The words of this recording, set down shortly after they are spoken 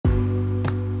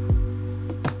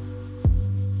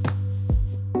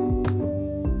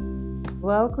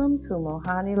welcome to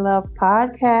Mohani Love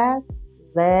Podcast.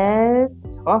 Let's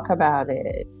talk about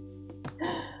it.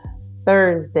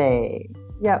 Thursday.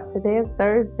 Yep, today is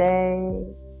Thursday.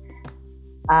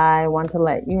 I want to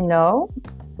let you know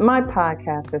my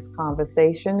podcast is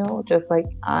conversational, just like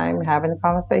I'm having a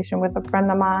conversation with a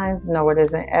friend of mine. No, it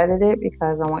isn't edited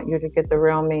because I want you to get the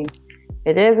real me.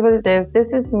 It is what it is. This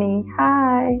is me.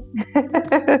 Hi.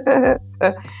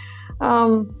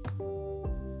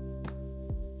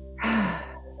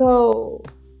 So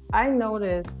I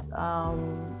noticed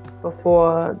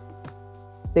before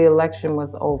the election was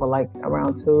over, like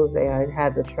around Tuesday, I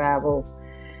had to travel.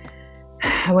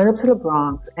 I went up to the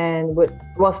Bronx, and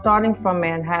starting from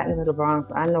Manhattan to the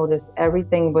Bronx, I noticed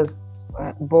everything was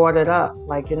boarded up.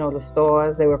 Like, the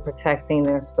stores, they were protecting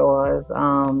their stores.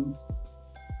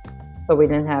 So we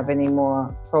didn't have any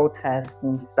more protests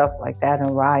and stuff like that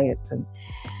and riots. And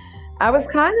I was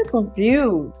kind of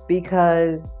confused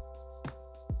because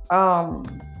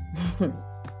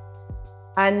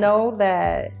I know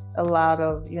that a lot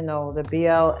of, the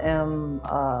BLM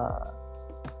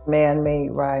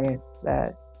man-made riots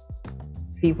that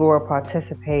people were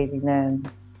participating in,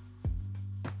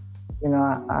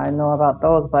 I know about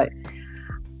those, but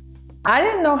I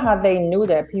didn't know how they knew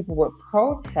that people would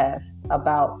protest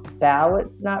about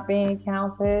ballots not being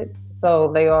counted.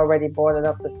 So they already boarded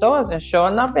up the stores, and sure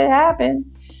enough, it happened.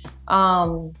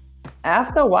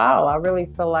 After a while, I really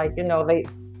feel like,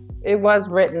 it was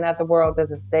written that the world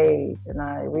is a stage,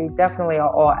 and we definitely are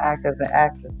all actors and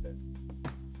actresses.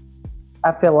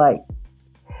 I feel like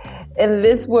in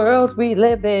this world we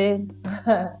live in,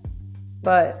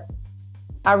 but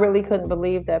I really couldn't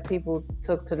believe that people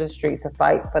took to the street to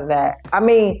fight for that. I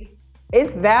mean,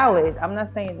 it's valid. I'm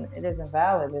not saying it isn't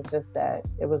valid. It's just that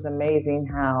it was amazing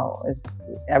how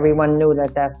everyone knew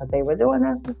that that's what they were doing.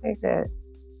 That's what they did.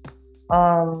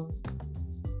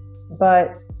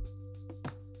 But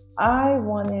I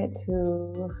wanted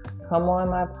to come on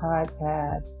my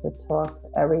podcast to talk to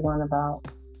everyone about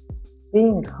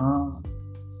being calm.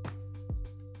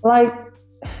 Like,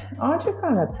 aren't you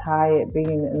kind of tired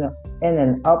being in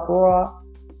an uproar?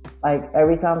 Like,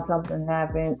 every time something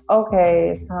happens,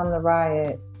 okay, it's time to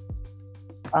riot.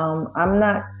 I'm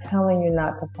not telling you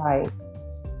not to fight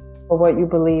for what you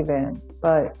believe in,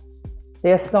 but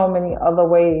there's so many other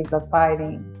ways of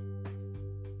fighting.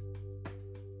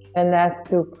 And that's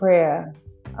through prayer,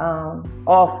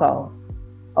 also,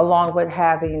 along with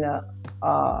having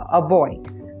a voice.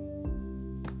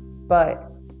 But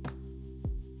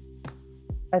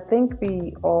I think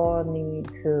we all need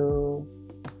to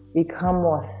become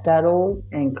more settled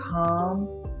and calm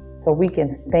so we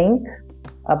can think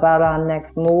about our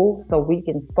next move, so we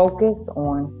can focus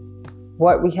on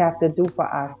what we have to do for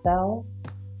ourselves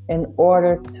in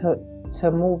order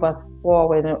to move us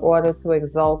forward, in order to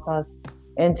exalt us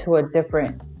into a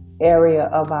different area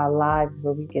of our lives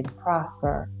where we can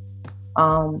prosper,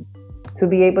 to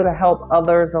be able to help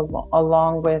others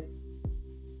along with,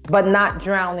 but not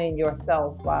drowning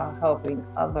yourself while helping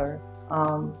others.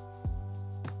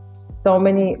 So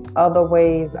many other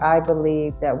ways I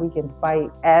believe that we can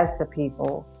fight as the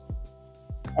people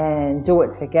and do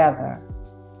it together.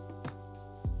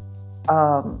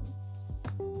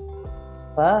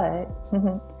 But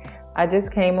I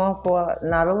just came on for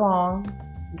not a long,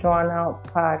 drawn-out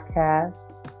podcast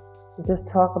to just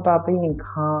talk about being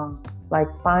calm, like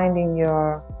finding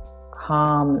your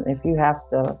calm. If you have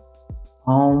to,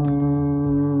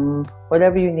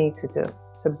 whatever you need to do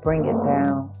to bring it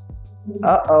down.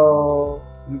 Uh-oh,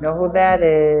 you know who that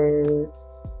is.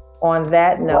 On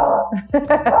that note,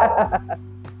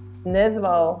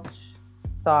 Nismo,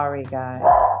 sorry guys.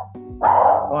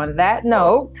 On that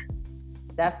note,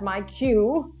 that's my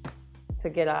cue to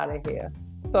get out of here.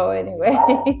 So anyway,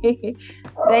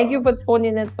 thank you for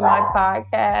tuning into my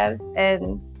podcast,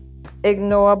 and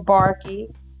ignore Barky.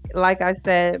 Like I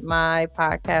said, my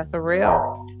podcasts are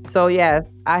real. So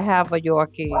yes, I have a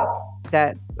Yorkie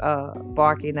that's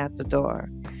barking at the door.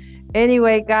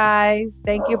 Anyway, guys,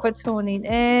 thank you for tuning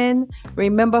in.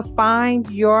 Remember, find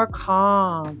your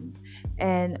calm,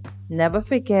 and never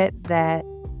forget that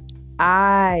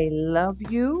I love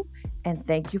you. And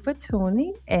thank you for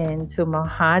tuning in to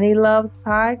Mohani Loves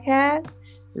Podcast.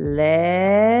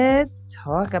 Let's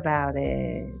talk about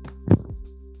it.